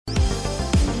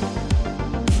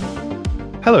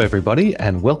Hello, everybody,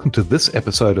 and welcome to this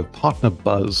episode of Partner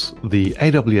Buzz, the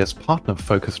AWS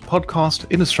partner-focused podcast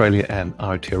in Australia and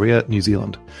Aotearoa, New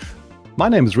Zealand. My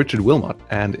name is Richard Wilmot,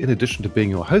 and in addition to being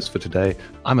your host for today,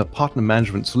 I'm a partner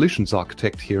management solutions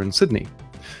architect here in Sydney.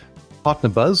 Partner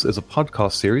Buzz is a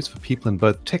podcast series for people in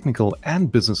both technical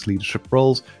and business leadership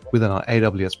roles within our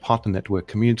AWS Partner Network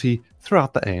community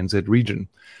throughout the ANZ region.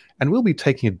 And we'll be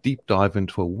taking a deep dive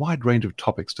into a wide range of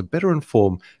topics to better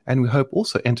inform and we hope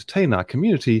also entertain our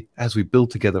community as we build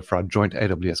together for our joint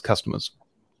AWS customers.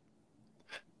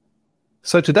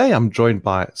 So today I'm joined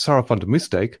by Sara from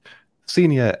Moosdijk,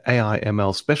 Senior AI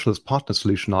ML Specialist Partner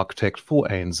Solution Architect for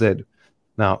ANZ.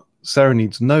 Now, Sara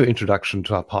needs no introduction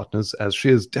to our partners as she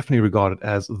is definitely regarded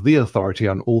as the authority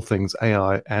on all things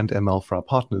AI and ML for our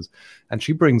partners, and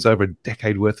she brings over a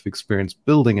decade worth of experience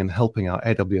building and helping our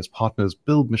AWS partners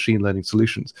build machine learning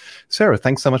solutions. Sara,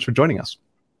 thanks so much for joining us.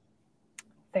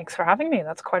 Thanks for having me.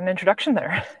 That's quite an introduction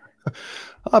there.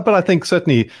 But I think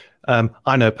certainly,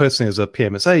 I know personally as a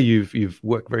PMSA, you've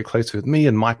worked very closely with me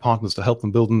and my partners to help them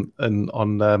build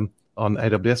on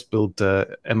AWS, build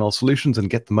ML solutions and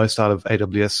get the most out of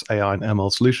AWS AI and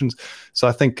ML solutions. So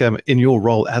I think in your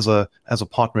role as a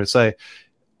partner, say,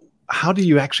 how do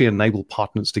you actually enable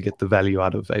partners to get the value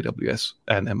out of AWS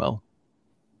and ML?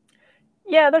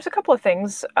 Yeah, there's a couple of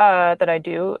things that I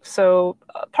do. So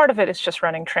part of it is just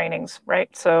running trainings,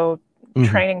 right? So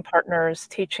training partners,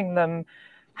 teaching them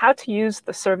how to use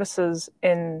the services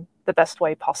in the best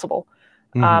way possible.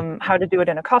 How to do it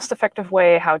in a cost-effective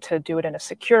way, how to do it in a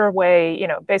secure way,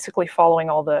 basically following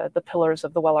all the pillars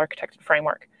of the well-architected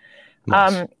framework.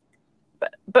 Nice.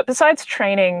 But besides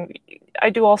training, I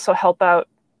do also help out,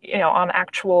 on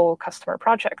actual customer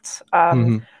projects.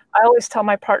 I always tell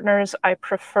my partners I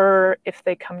prefer if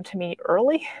they come to me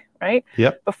early, right?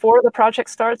 Yep. Before the project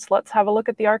starts, let's have a look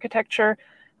at the architecture.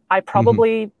 I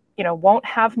probably, won't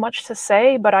have much to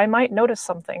say, but I might notice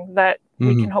something that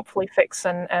we can hopefully fix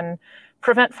and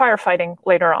prevent firefighting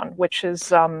later on, which is,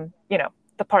 the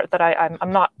part that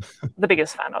I'm not the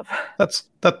biggest fan of. That's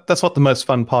what the most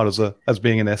fun part is as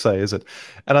being an SA, is it?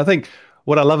 And I think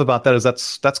what I love about that is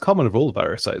that's common of all of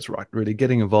our SAs, right? Really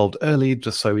getting involved early,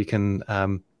 just so we can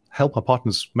help our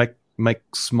partners make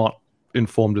smart,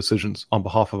 informed decisions on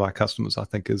behalf of our customers. I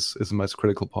think is the most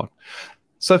critical part.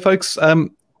 So, folks.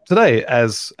 Today,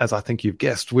 as I think you've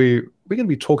guessed, we're going to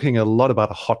be talking a lot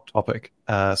about a hot topic,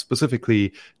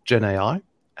 specifically GenAI.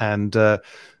 And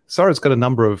Sara's got a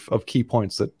number of key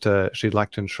points that she'd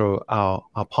like to ensure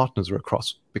our partners are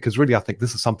across, because really I think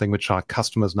this is something which our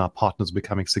customers and our partners are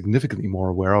becoming significantly more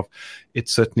aware of.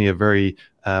 It's certainly a very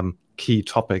key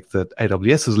topic that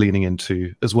AWS is leaning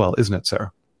into as well, isn't it,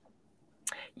 Sara?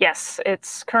 Yes,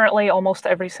 it's currently almost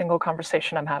every single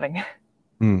conversation I'm having.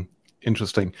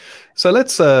 Interesting. So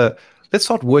let's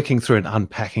start working through and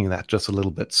unpacking that just a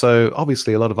little bit. So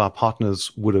obviously, a lot of our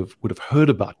partners would have heard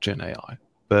about GenAI,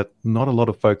 but not a lot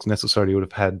of folks necessarily would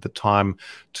have had the time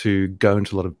to go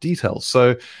into a lot of details.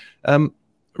 So,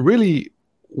 really,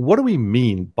 what do we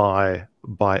mean by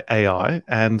AI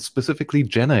and specifically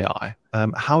GenAI?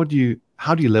 How do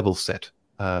you level set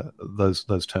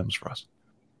those terms for us?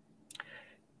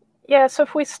 Yeah. So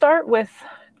if we start with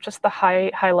just the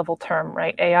high level term,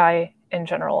 right? AI in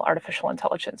general, artificial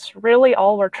intelligence. Really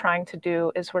all we're trying to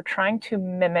do is we're trying to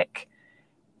mimic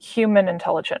human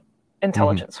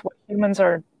intelligence, what humans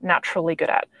are naturally good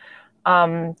at.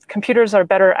 Computers are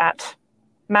better at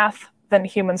math than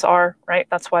humans are, right?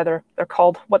 That's why they're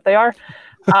called what they are.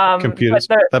 Computers,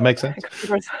 that makes sense.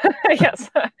 Computers, yes.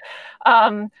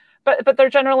 But they're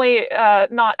generally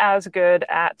not as good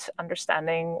at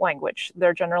understanding language.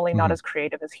 They're generally not as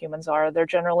creative as humans are. They're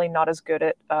generally not as good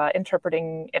at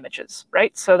interpreting images,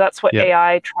 right? So that's what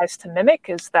AI tries to mimic,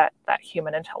 is that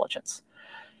human intelligence.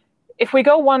 If we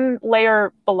go one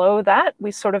layer below that, we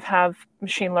sort of have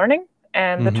machine learning,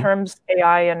 and the terms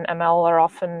AI and ML are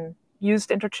often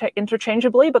used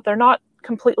interchangeably, but they're not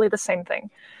completely the same thing.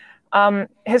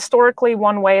 Historically,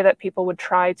 one way that people would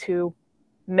try to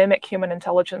mimic human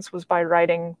intelligence was by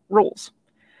writing rules,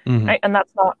 right? And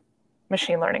that's not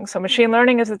machine learning. So machine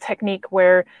learning is a technique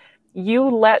where you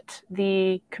let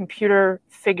the computer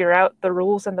figure out the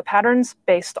rules and the patterns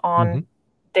based on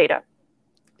data,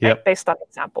 right? Based on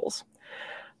examples.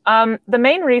 The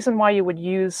main reason why you would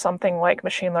use something like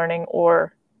machine learning,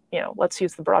 or let's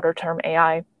use the broader term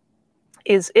AI,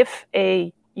 is if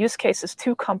a use case is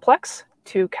too complex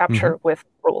to capture with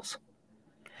rules.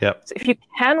 So if you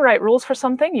can write rules for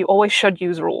something, you always should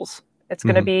use rules. It's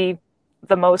going to be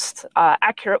the most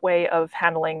accurate way of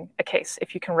handling a case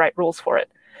if you can write rules for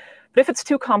it. But if it's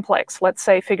too complex, let's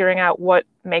say figuring out what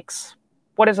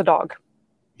is a dog.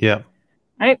 Yeah.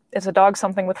 right? Is a dog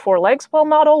something with 4 legs? Well,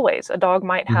 not always. A dog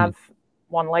might have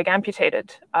one leg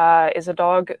amputated. Is a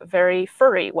dog very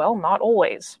furry? Well, not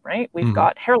always, right? We've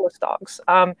got hairless dogs.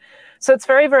 So it's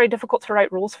very, very difficult to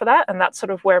write rules for that. And that's sort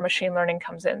of where machine learning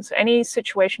comes in. So any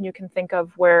situation you can think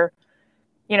of where,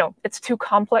 it's too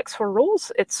complex for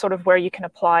rules, it's sort of where you can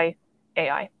apply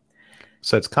AI.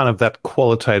 So it's kind of that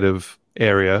qualitative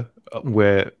area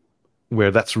where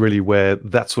that's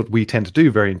what we tend to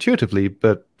do very intuitively,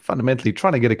 but fundamentally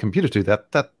trying to get a computer to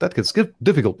that gets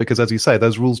difficult because, as you say,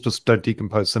 those rules just don't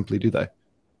decompose simply, do they?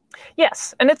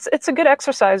 Yes, and it's a good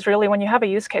exercise really when you have a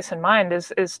use case in mind is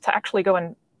to actually go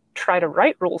and try to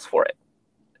write rules for it.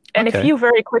 And if you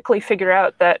very quickly figure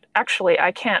out that actually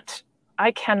I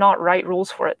cannot write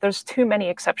rules for it, there's too many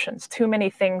exceptions, too many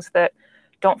things that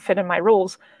don't fit in my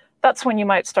rules, that's when you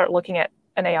might start looking at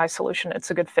an AI solution. It's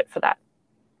a good fit for that.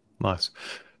 Nice.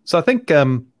 So I think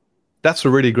that's a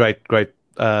really great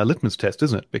litmus test,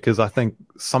 isn't it? Because I think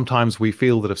sometimes we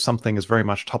feel that if something is very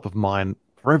much top of mind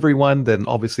for everyone, then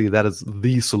obviously that is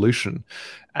the solution.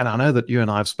 And I know that you and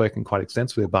I have spoken quite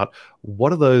extensively about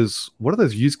what are those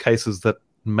use cases that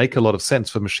make a lot of sense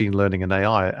for machine learning and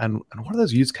AI, and what are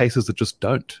those use cases that just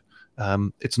don't?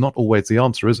 It's not always the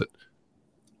answer, is it?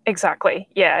 Exactly.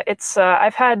 Yeah. It's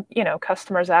I've had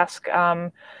customers ask,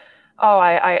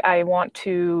 I want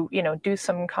to do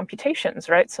some computations,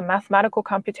 right? Some mathematical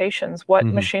computations. What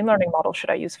machine learning model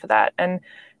should I use for that? And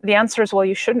the answer is, well,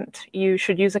 you shouldn't. You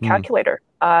should use a calculator.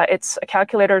 A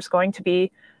calculator is going to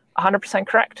be 100%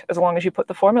 correct as long as you put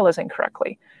the formulas in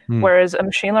correctly. Whereas a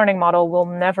machine learning model will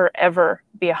never, ever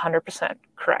be 100%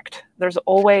 correct. There's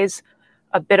always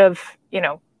a bit of,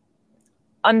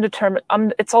 undetermined.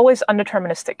 It's always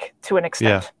undeterministic to an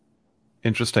extent. Yeah,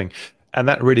 interesting. And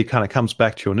that really kind of comes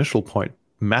back to your initial point.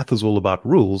 Math is all about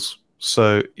rules.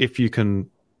 So if you can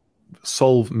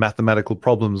solve mathematical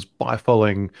problems by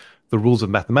following the rules of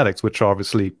mathematics, which are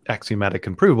obviously axiomatic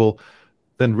and provable,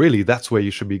 then really that's where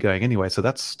you should be going anyway. So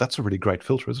that's a really great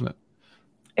filter, isn't it?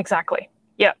 Exactly.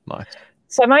 Yeah. Nice.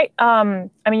 So I might,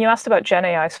 you asked about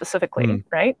GenAI specifically,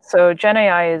 right? So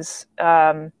GenAI is,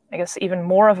 I guess, even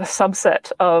more of a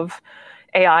subset of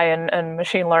AI and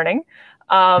machine learning.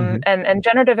 And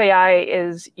generative AI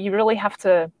is, you really have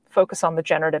to focus on the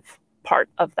generative part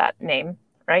of that name,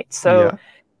 right? So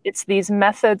it's these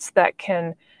methods that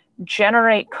can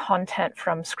generate content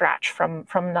from scratch,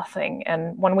 from nothing.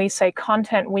 And when we say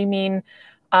content, we mean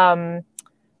sort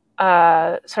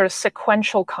of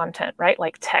sequential content, right?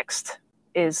 Like text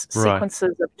is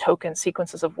sequences of tokens,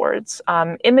 sequences of words.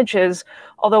 Images,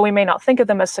 although we may not think of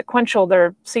them as sequential,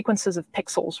 they're sequences of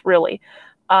pixels, really.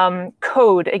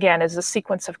 Code, again, is a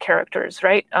sequence of characters,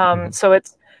 right? So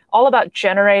it's all about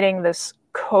generating this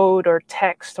code or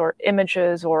text or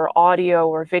images or audio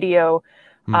or video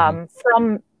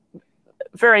from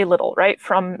very little, right?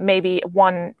 From maybe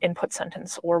one input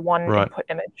sentence or one input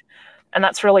image. And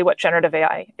that's really what generative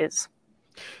AI is.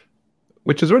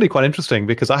 Which is really quite interesting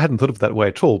because I hadn't thought of it that way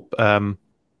at all.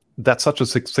 That's such a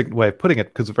succinct way of putting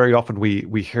it, because very often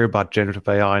we hear about generative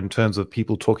AI in terms of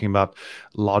people talking about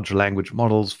large language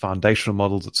models, foundational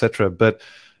models, etc. But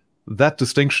that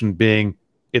distinction being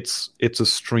it's a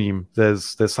stream.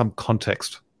 There's some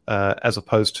context as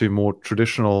opposed to more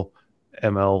traditional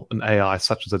ML and AI,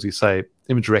 such as you say,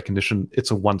 image recognition.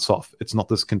 It's a once-off. It's not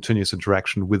this continuous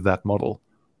interaction with that model.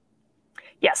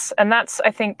 Yes, and that's, I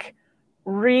think,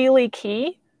 really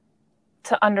key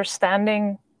to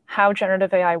understanding how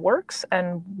generative AI works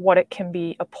and what it can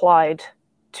be applied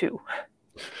to.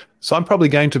 So I'm probably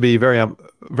going to be very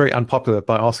very unpopular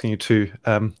by asking you to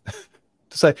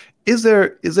say, is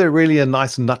there really a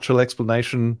nice nutshell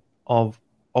explanation of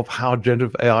how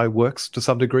generative AI works to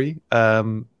some degree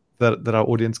that our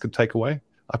audience could take away?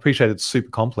 I appreciate it's super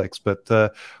complex,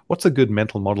 but what's a good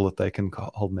mental model that they can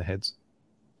hold in their heads?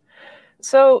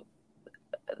 So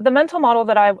the mental model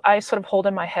that I sort of hold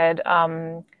in my head,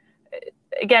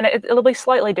 again, it'll be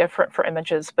slightly different for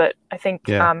images, but I think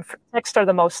for text are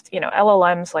the most,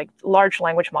 LLMs, like large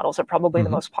language models, are probably the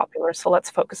most popular. So let's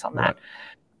focus on that.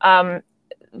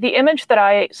 The image that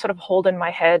I sort of hold in my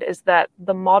head is that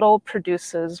the model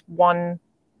produces one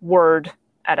word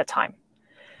at a time.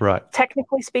 Right.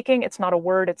 Technically speaking, it's not a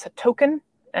word, it's a token.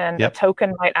 And a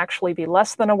token might actually be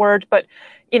less than a word. But,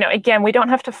 again, we don't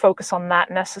have to focus on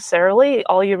that necessarily.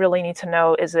 All you really need to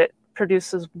know is it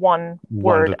produces one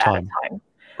word at a time.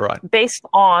 Right. Based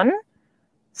on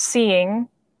seeing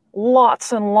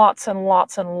lots and lots and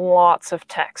lots and lots of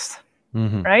text.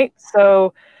 Right?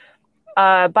 So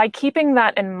by keeping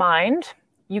that in mind,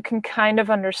 you can kind of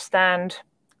understand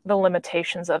the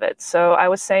limitations of it. So I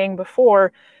was saying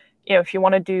before, if you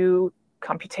want to do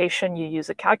computation, you use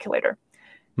a calculator.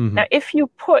 Now, if you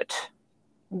put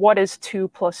what is 2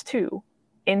 plus 2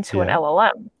 into an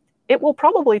LLM, it will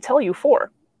probably tell you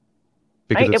 4.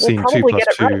 Because right? it's It will seen 2 probably plus get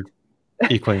it 2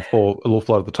 right. equaling 4 an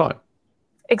awful lot of the time.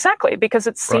 Exactly, because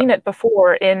it's seen it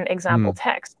before in example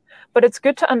text. But it's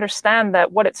good to understand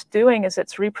that what it's doing is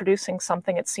it's reproducing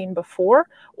something it's seen before,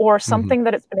 or something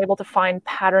that it's been able to find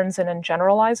patterns in and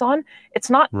generalize on. It's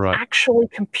not actually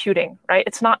computing, right?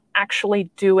 It's not actually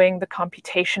doing the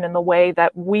computation in the way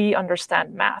that we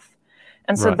understand math.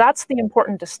 And so that's the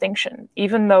important distinction.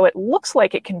 Even though it looks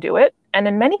like it can do it, and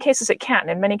in many cases it can,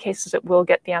 in many cases it will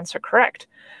get the answer correct,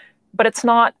 but it's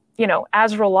not,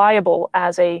 as reliable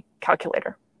as a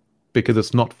calculator. Because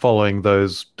it's not following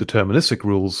those deterministic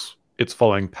rules, it's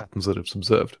following patterns that it's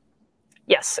observed.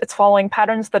 Yes, it's following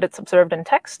patterns that it's observed in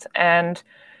text, and,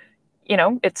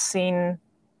 it's seen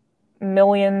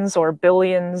millions or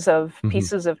billions of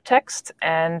pieces of text,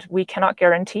 and we cannot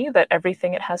guarantee that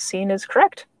everything it has seen is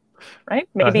correct, right?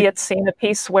 Maybe it's seen a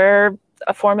piece where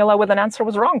a formula with an answer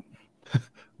was wrong.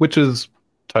 Which is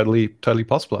totally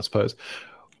possible, I suppose.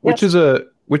 Which is a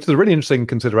really interesting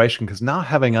consideration, because now,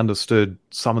 having understood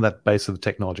some of that base of the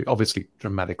technology, obviously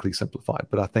dramatically simplified,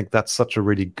 but I think that's such a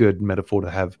really good metaphor to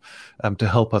have to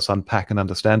help us unpack and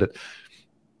understand it.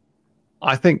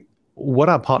 I think what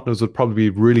our partners would probably be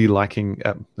really liking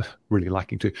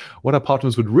to, what our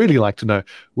partners would really like to know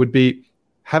would be,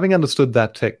 having understood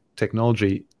that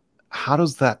technology, how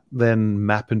does that then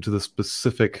map into the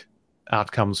specific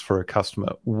outcomes for a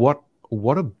customer? What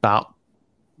about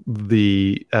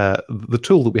the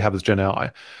tool that we have as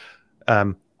GenAI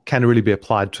can really be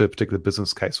applied to a particular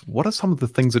business case? What are some of the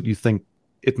things that you think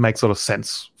it makes a lot of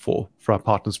sense for our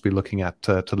partners to be looking at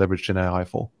to leverage GenAI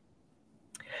for?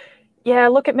 Yeah,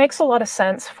 look, it makes a lot of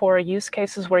sense for use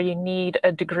cases where you need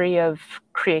a degree of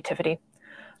creativity.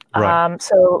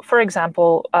 So, for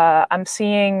example, I'm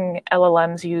seeing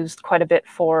LLMs used quite a bit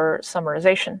for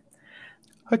summarization.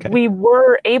 We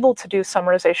were able to do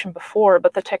summarization before,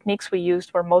 but the techniques we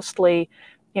used were mostly,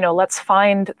 let's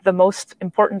find the most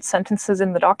important sentences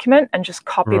in the document and just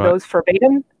copy those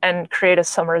verbatim and create a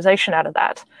summarization out of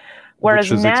that. Whereas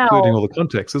which is now, excluding all the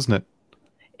context, isn't it?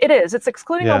 It is. It's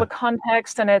excluding all the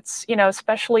context, and it's,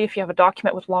 especially if you have a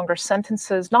document with longer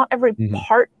sentences, not every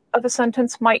part of a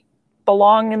sentence might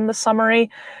belong in the summary.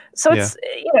 So it's,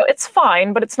 it's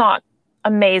fine, but it's not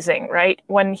amazing, right?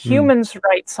 When humans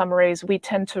write summaries, we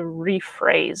tend to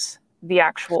rephrase the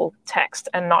actual text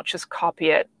and not just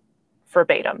copy it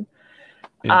verbatim.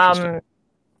 And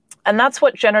that's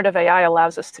what generative AI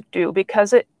allows us to do,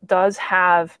 because it does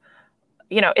have,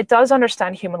 it does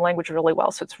understand human language really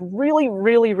well. So it's really,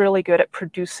 really, really good at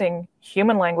producing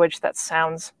human language that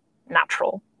sounds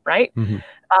natural, right?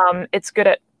 It's good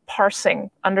at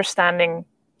parsing, understanding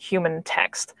human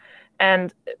text.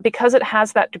 And because it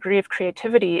has that degree of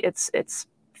creativity, it's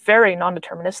very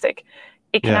non-deterministic.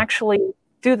 It can actually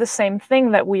do the same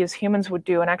thing that we as humans would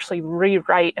do and actually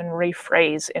rewrite and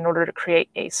rephrase in order to create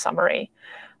a summary.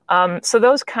 So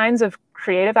those kinds of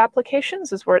creative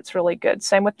applications is where it's really good.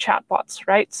 Same with chatbots,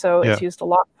 right? So it's used a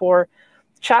lot for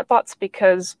chatbots,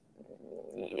 because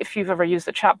if you've ever used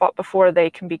a chatbot before, they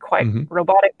can be quite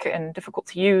robotic and difficult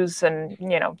to use. And,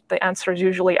 the answer is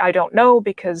usually, I don't know,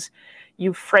 because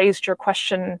you phrased your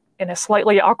question in a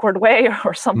slightly awkward way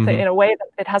or something in a way that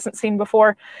it hasn't seen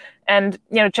before. And,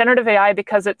 generative AI,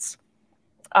 because it's,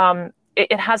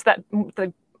 it has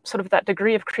that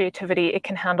degree of creativity, it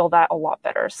can handle that a lot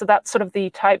better. So that's sort of the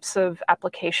types of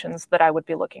applications that I would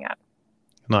be looking at.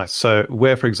 Nice. So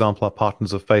where, for example, our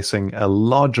partners are facing a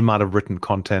large amount of written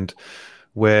content,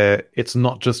 where it's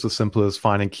not just as simple as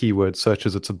finding keyword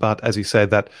searches. It's about, as you say,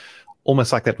 that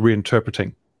almost like that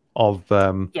reinterpreting of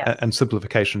and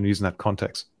simplification using that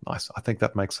context. Nice. I think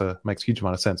that makes a huge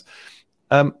amount of sense.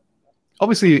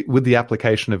 Obviously, with the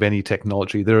application of any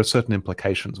technology, there are certain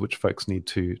implications which folks need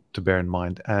to bear in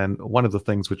mind. And one of the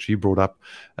things which you brought up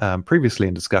previously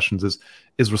in discussions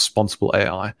is responsible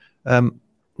AI. Run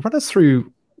us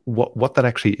through what that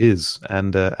actually is,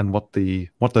 and what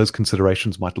those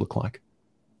considerations might look like.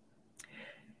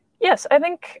 Yes, I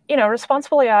think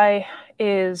responsible AI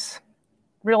is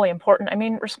really important. I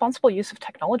mean, responsible use of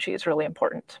technology is really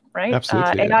important, right?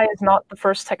 Absolutely. AI is not the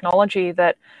first technology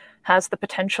that has the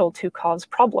potential to cause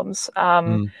problems.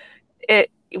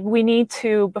 We need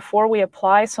to, before we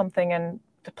apply something and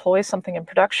deploy something in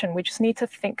production, we just need to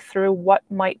think through what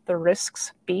might the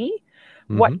risks be,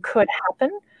 what could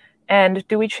happen, and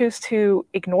do we choose to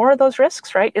ignore those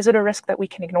risks, right? Is it a risk that we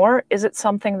can ignore? Is it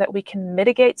something that we can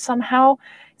mitigate somehow?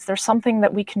 Is there something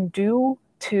that we can do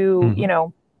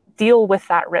to, deal with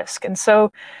that risk? And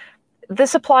so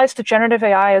this applies to generative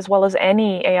AI as well as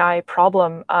any AI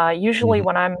problem. Usually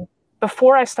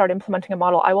before I start implementing a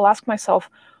model, I will ask myself,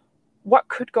 what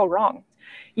could go wrong?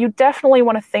 You definitely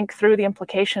want to think through the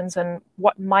implications and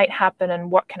what might happen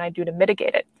and what can I do to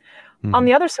mitigate it. On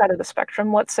the other side of the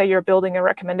spectrum, let's say you're building a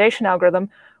recommendation algorithm.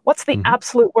 What's the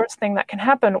absolute worst thing that can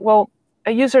happen? Well,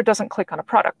 a user doesn't click on a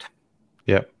product.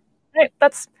 Yeah. Right?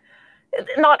 That's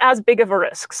not as big of a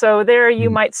risk. So there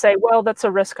you might say, well, that's a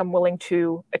risk I'm willing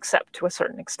to accept to a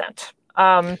certain extent.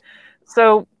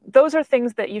 So those are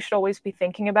things that you should always be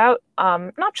thinking about,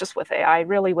 not just with AI,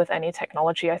 really with any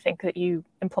technology, I think, that you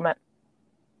implement.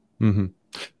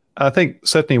 I think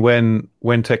certainly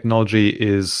when technology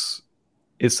is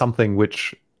something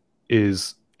which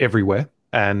is everywhere,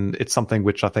 and it's something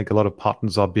which I think a lot of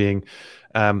partners are being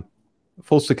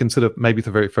forced to consider maybe for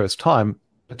the very first time,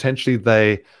 potentially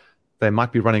they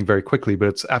might be running very quickly, but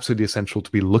it's absolutely essential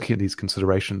to be looking at these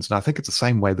considerations. And I think it's the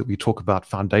same way that we talk about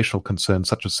foundational concerns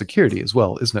such as security as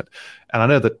well, isn't it? And I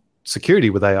know that security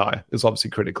with AI is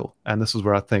obviously critical. And this is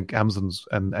where I think Amazon's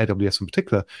and AWS in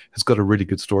particular has got a really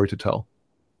good story to tell.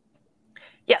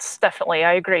 Yes, definitely.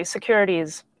 I agree. Security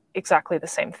is exactly the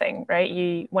same thing,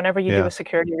 right? Whenever you do a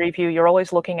security review, you're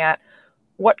always looking at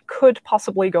what could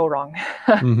possibly go wrong.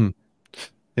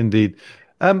 Indeed.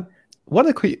 One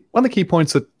of the key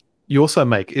points that you also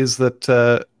make is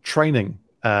that training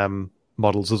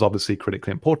models is obviously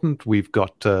critically important. We've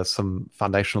got some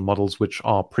foundational models which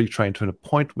are pre-trained to a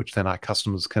point, which then our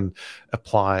customers can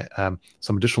apply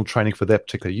some additional training for their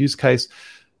particular use case.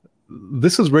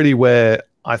 This is really where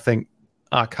I think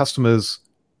our customers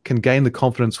can gain the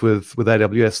confidence with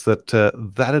AWS that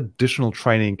that additional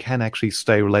training can actually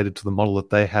stay related to the model that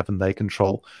they have and they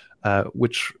control,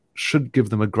 which should give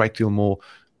them a great deal more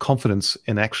confidence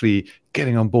in actually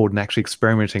getting on board and actually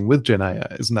experimenting with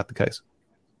GenAI. Isn't that the case?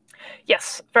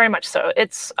 Yes, very much so.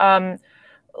 It's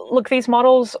look, these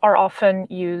models are often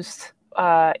used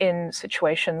in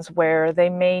situations where they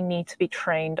may need to be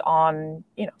trained on,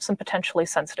 some potentially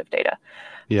sensitive data.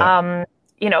 Yeah.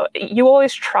 You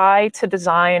always try to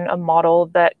design a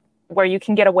model where you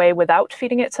can get away without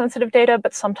feeding it sensitive data,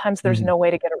 but sometimes there's no way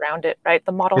to get around it, right?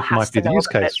 The model has to know the use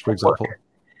case, for example.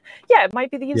 Yeah, it might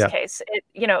be the use case.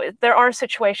 There are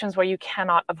situations where you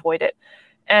cannot avoid it.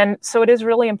 And so it is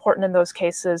really important in those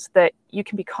cases that you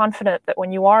can be confident that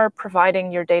when you are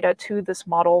providing your data to this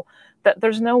model, that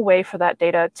there's no way for that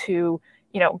data to,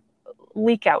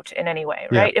 leak out in any way,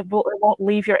 right? It won't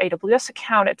leave your AWS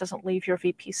account. It doesn't leave your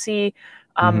VPC.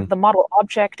 The model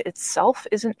object itself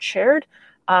isn't shared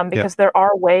because there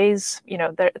are ways,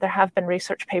 there have been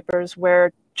research papers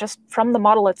where just from the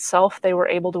model itself, they were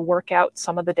able to work out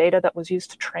some of the data that was used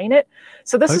to train it.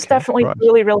 So this is definitely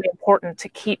really, really important to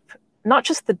keep not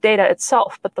just the data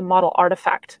itself, but the model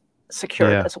artifact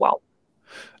secured as well.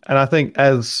 And I think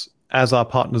as our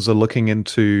partners are looking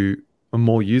into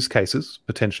more use cases,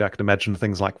 potentially I could imagine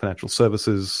things like financial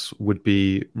services would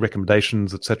be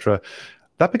recommendations, etc.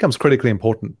 That becomes critically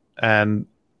important. And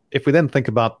if we then think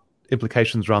about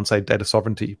implications around, say, data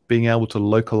sovereignty, being able to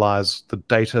localize the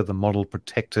data, the model,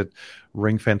 protect it,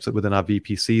 ring fence it within our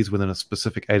VPCs, within a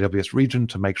specific AWS region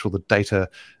to make sure the data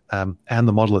and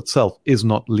the model itself is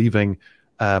not leaving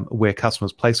where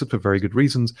customers place it for very good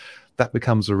reasons, that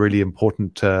becomes a really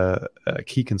important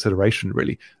key consideration,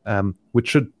 really, which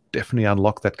should definitely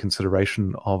unlock that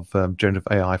consideration of generative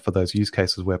AI for those use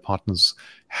cases where partners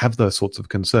have those sorts of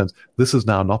concerns. This is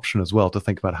now an option as well to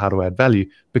think about how to add value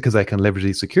because they can leverage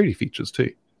these security features too.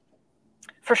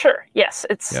 For sure. Yes.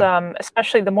 It's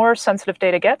especially the more sensitive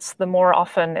data gets, the more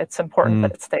often it's important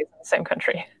that it stays in the same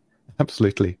country.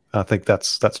 Absolutely. I think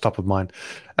that's top of mind.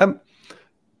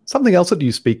 Something else that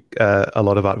you speak a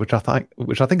lot about, which I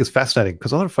think is fascinating,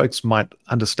 because a lot of folks might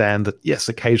understand that, yes,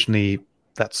 occasionally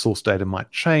that source data might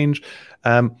change.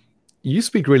 You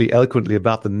speak really eloquently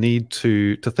about the need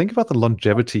to think about the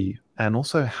longevity and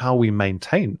also how we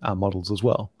maintain our models as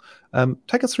well.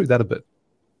 Take us through that a bit.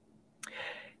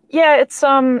 Yeah, it's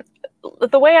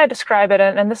the way I describe it,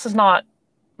 and this is not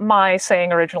my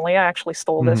saying originally. I actually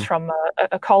stole this from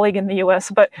a colleague in the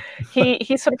US, but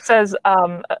he sort of says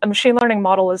a machine learning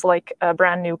model is like a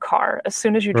brand new car. As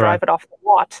soon as you drive it off the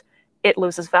lot, it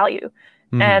loses value.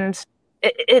 And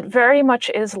it very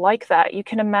much is like that. You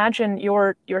can imagine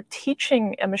you're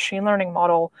teaching a machine learning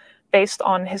model based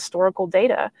on historical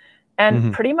data,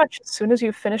 and pretty much as soon as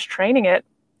you finish training it,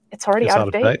 it's already out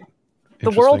of date.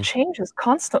 The world changes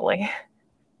constantly.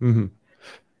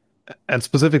 And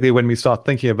specifically when we start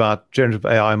thinking about generative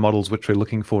AI models, which we're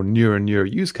looking for newer and newer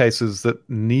use cases that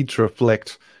need to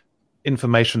reflect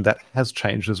information that has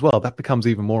changed as well, that becomes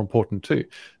even more important too.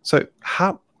 So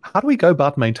how do we go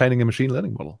about maintaining a machine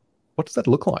learning model? What does that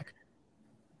look like?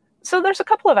 So there's a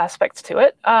couple of aspects to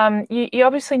it. You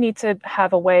obviously need to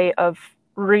have a way of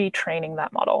retraining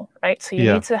that model, right? So you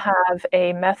Yeah. need to have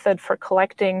a method for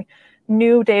collecting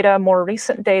new data, more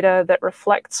recent data that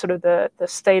reflects sort of the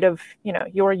state of,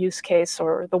 your use case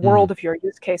or the world of your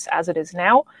use case as it is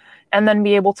now, and then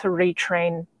be able to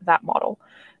retrain that model.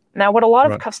 Now, what a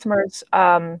lot of customers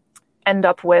end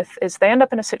up with is they end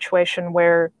up in a situation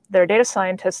where their data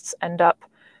scientists end up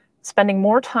spending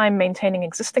more time maintaining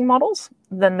existing models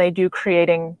than they do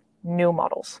creating new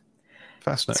models.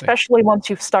 Fascinating. Especially once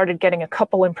you've started getting a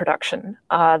couple in production,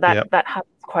 that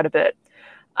happens quite a bit.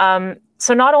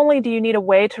 So not only do you need a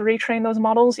way to retrain those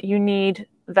models, you need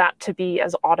that to be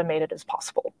as automated as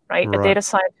possible, right? A data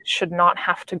scientist should not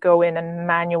have to go in and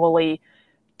manually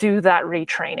do that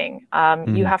retraining.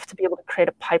 You have to be able to create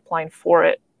a pipeline for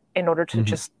it in order to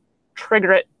just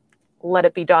trigger it, let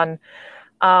it be done.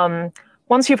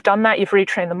 Once you've done that, you've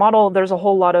retrained the model, there's a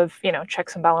whole lot of,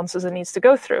 checks and balances it needs to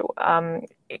go through.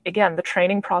 Again, the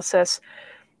training process,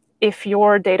 if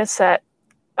your data set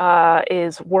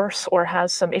is worse or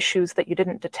has some issues that you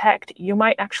didn't detect, you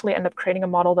might actually end up creating a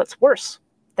model that's worse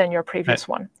than your previous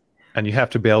one. And you have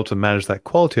to be able to manage that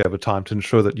quality over time to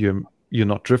ensure that you're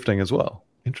not drifting as well.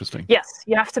 Interesting. Yes,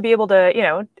 you have to be able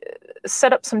to,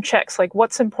 set up some checks, like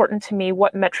what's important to me,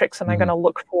 what metrics am I going to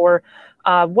look for,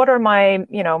 what are my,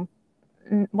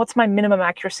 what's my minimum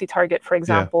accuracy target, for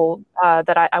example,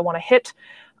 that I want to hit.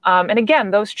 And again,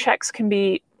 those checks can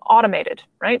be automated,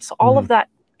 right? So all of that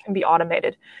can be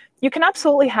automated. You can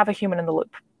absolutely have a human in the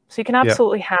loop. So you can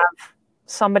absolutely have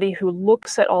somebody who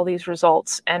looks at all these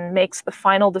results and makes the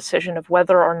final decision of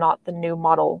whether or not the new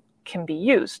model can be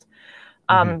used.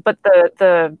 But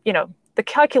the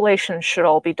calculations should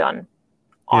all be done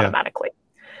automatically.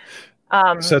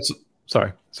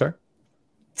 Sorry.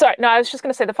 Sorry, no, I was just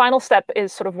going to say the final step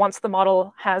is sort of once the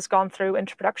model has gone through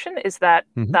into production is that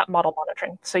model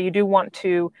monitoring. So you do want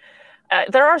to,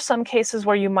 there are some cases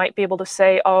where you might be able to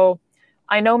say, oh,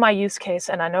 I know my use case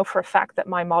and I know for a fact that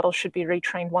my model should be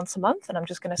retrained once a month and I'm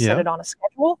just going to set it on a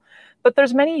schedule. But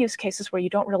there's many use cases where you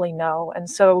don't really know. And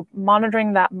so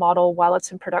monitoring that model while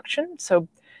it's in production. So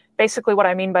basically what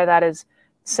I mean by that is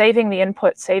saving the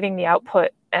input, saving the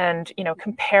output, and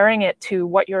comparing it to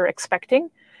what you're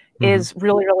expecting is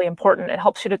really, really important. It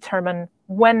helps you determine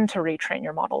when to retrain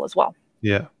your model as well.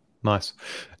 Yeah, nice.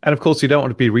 And of course, you don't want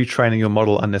to be retraining your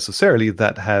model unnecessarily.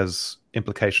 That has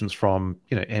implications from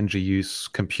energy use,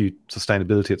 compute,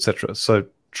 sustainability, etc. So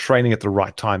training at the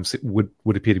right times would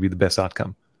appear to be the best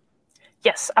outcome.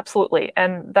 Yes, absolutely.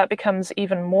 And that becomes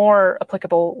even more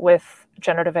applicable with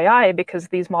generative AI because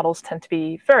these models tend to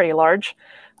be very large.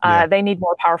 They need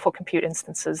more powerful compute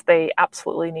instances. They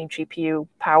absolutely need GPU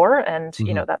power, and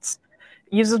that's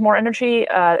uses more energy.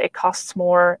 It costs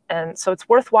more, and so it's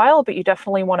worthwhile. But you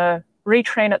definitely want to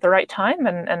retrain at the right time,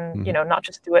 and not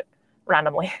just do it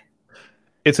randomly.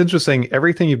 It's interesting.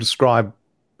 Everything you've described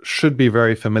should be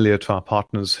very familiar to our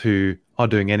partners who are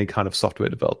doing any kind of software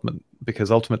development, because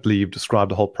ultimately you've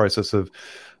described the whole process of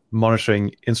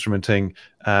monitoring, instrumenting,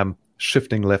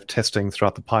 shifting left, testing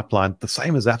throughout the pipeline. The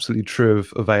same is absolutely true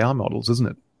of AI models, isn't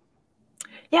it?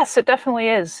 Yes, it definitely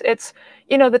is. It's,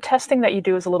 the testing that you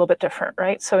do is a little bit different,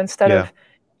 right? So instead of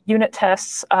unit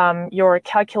tests, you're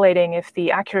calculating if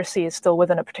the accuracy is still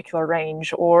within a particular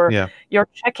range, or you're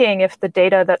checking if the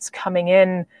data that's coming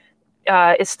in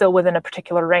is still within a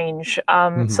particular range.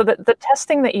 So that the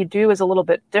testing that you do is a little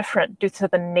bit different due to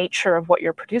the nature of what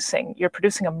you're producing. You're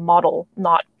producing a model,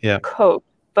 not code.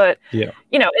 But,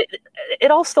 it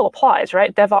all still applies,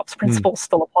 right? DevOps principles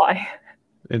still apply.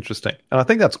 Interesting. And I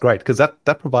think that's great because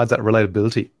that provides that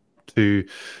relatability to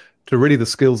really the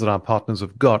skills that our partners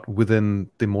have got within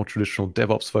the more traditional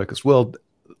DevOps focused world.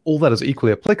 All that is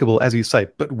equally applicable, as you say,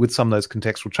 but with some of those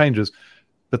contextual changes.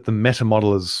 But the meta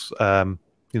model is, the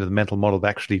mental model of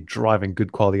actually driving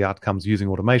good quality outcomes using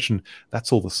automation,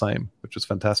 that's all the same, which is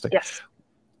fantastic. Yes.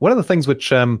 One of the things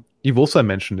which you've also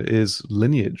mentioned is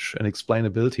lineage and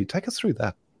explainability. Take us through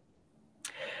that.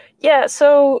 Yeah,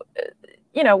 so,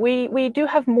 we do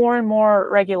have more and more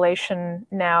regulation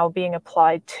now being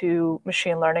applied to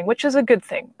machine learning, which is a good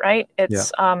thing, right?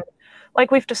 It's like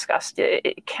we've discussed,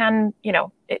 it can,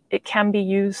 it can be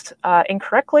used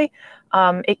incorrectly.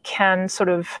 It can sort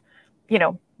of,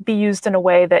 be used in a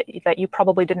way that you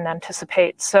probably didn't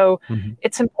anticipate. So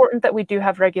it's important that we do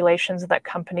have regulations, that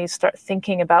companies start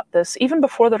thinking about this even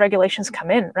before the regulations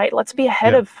come in, right? Let's be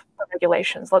ahead of the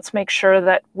regulations. Let's make sure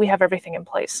that we have everything in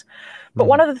place. But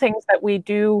one of the things that we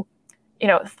do,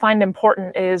 find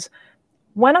important is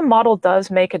when a model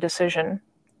does make a decision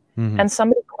and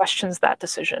somebody questions that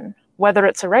decision, whether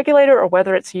it's a regulator or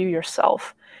whether it's you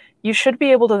yourself, you should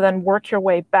be able to then work your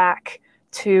way back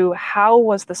to how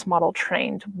was this model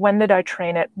trained? When did I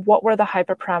train it? What were the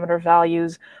hyperparameter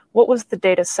values? What was the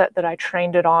data set that I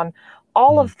trained it on?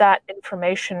 All of that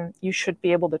information you should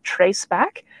be able to trace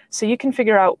back so you can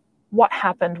figure out what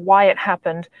happened, why it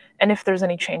happened, and if there's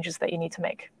any changes that you need to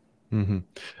make. Mm-hmm.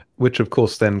 Which, of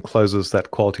course, then closes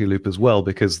that quality loop as well,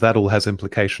 because that all has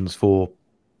implications for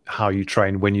how you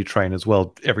train, when you train as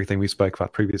well. Everything we spoke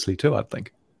about previously too, I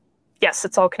think. Yes,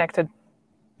 it's all connected.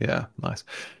 Yeah, nice.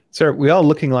 Sarah, we are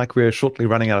looking like we're shortly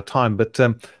running out of time, but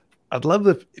I'd love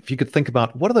if you could think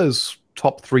about what are those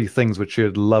top 3 things which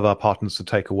you'd love our partners to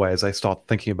take away as they start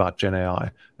thinking about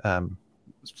GenAI,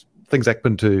 things they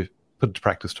can put into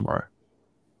practice tomorrow.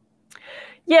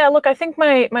 Yeah, look, I think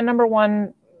my number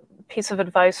one piece of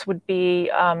advice would be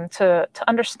to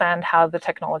understand how the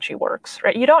technology works,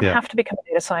 right? You don't have to become a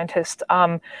data scientist.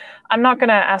 I'm not going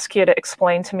to ask you to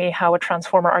explain to me how a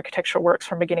transformer architecture works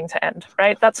from beginning to end,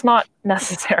 right? That's not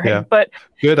necessary. Yeah. But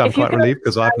good, I'm quite relieved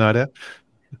because I have no idea.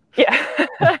 Yeah.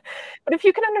 But if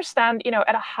you can understand,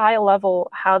 at a high level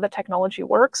how the technology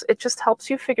works, it just helps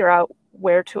you figure out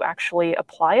where to actually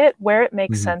apply it, where it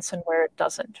makes sense and where it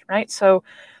doesn't, right? So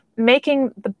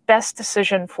making the best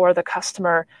decision for the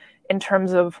customer in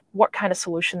terms of what kind of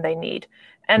solution they need.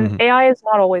 And AI is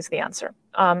not always the answer.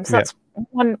 So that's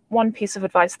one piece of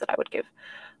advice that I would give.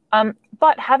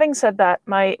 But having said that,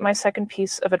 my second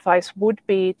piece of advice would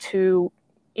be to,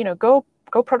 go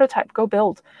prototype, go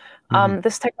build.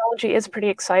 This technology is pretty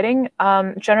exciting.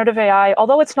 Generative AI,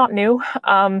 although it's not new,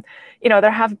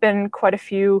 there have been quite a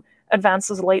few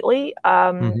advances lately.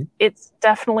 It's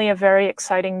definitely a very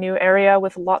exciting new area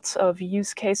with lots of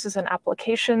use cases and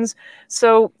applications.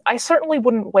 So I certainly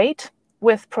wouldn't wait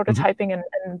with prototyping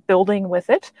and building with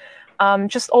it.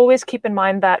 Just always keep in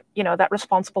mind that, that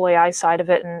responsible AI side of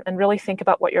it and really think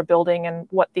about what you're building and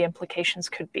what the implications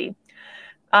could be.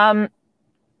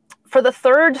 For the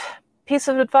third piece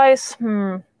of advice,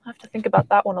 I have to think about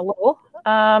that one a little.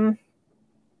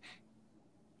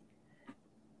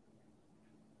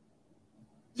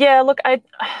 Yeah, look,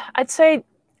 I'd say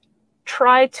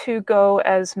try to go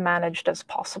as managed as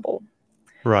possible.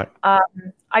 Right.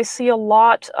 I see a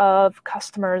lot of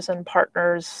customers and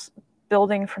partners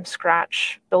building from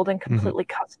scratch, building completely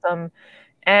custom,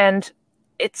 and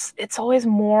it's always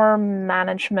more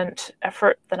management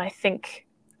effort than I think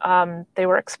they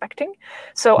were expecting.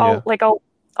 So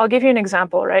I'll give you an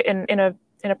example, right? In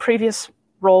a previous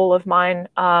role of mine,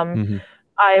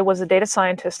 I was a data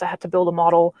scientist. I had to build a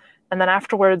model. And then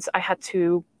afterwards, I had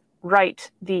to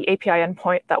write the API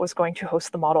endpoint that was going to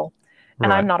host the model.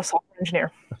 And I'm not a software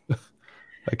engineer.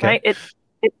 Okay. Right?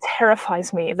 It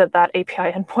terrifies me that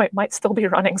API endpoint might still be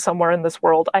running somewhere in this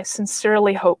world. I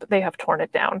sincerely hope they have torn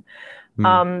it down.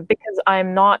 Because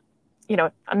I'm not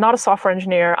a software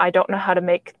engineer. I don't know how to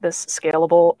make this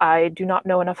scalable. I do not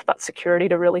know enough about security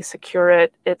to really secure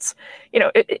it. It's,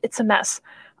 it's a mess.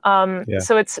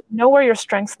 So it's know where your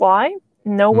strengths lie.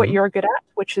 Know what you're good at,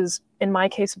 which is, in my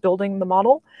case, building the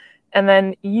model, and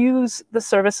then use the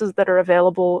services that are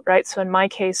available, right? So in my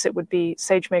case, it would be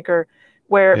SageMaker,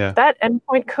 where that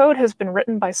endpoint code has been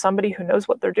written by somebody who knows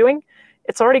what they're doing.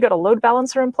 It's already got a load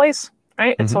balancer in place,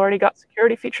 right? It's already got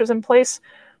security features in place.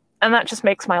 And that just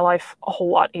makes my life a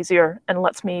whole lot easier and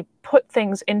lets me put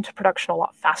things into production a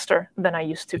lot faster than I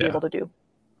used to be able to do.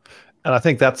 And I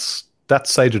think that's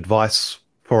sage advice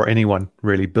for anyone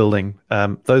really building.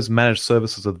 Those managed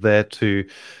services are there to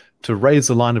raise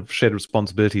the line of shared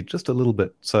responsibility just a little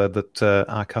bit so that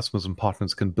our customers and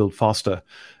partners can build faster,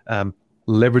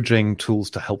 leveraging tools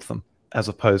to help them as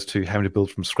opposed to having to build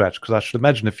from scratch. Because I should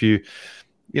imagine if you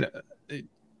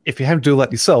have to do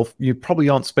that yourself, you probably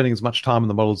aren't spending as much time on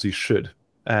the models you should,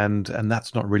 and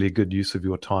that's not really a good use of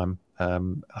your time.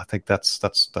 I think that's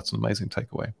an amazing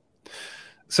takeaway.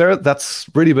 Sarah, that's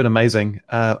really been amazing.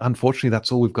 Unfortunately,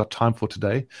 that's all we've got time for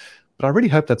today. But I really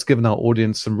hope that's given our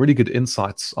audience some really good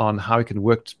insights on how we can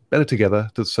work better together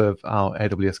to serve our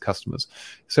AWS customers.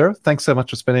 Sarah, thanks so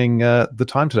much for spending the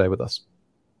time today with us.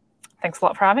 Thanks a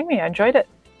lot for having me. I enjoyed it.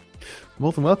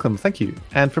 More than welcome. Thank you.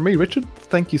 And for me, Richard,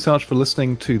 thank you so much for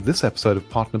listening to this episode of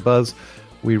Partner Buzz.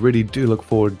 We really do look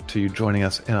forward to you joining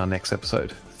us in our next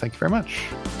episode. Thank you very much.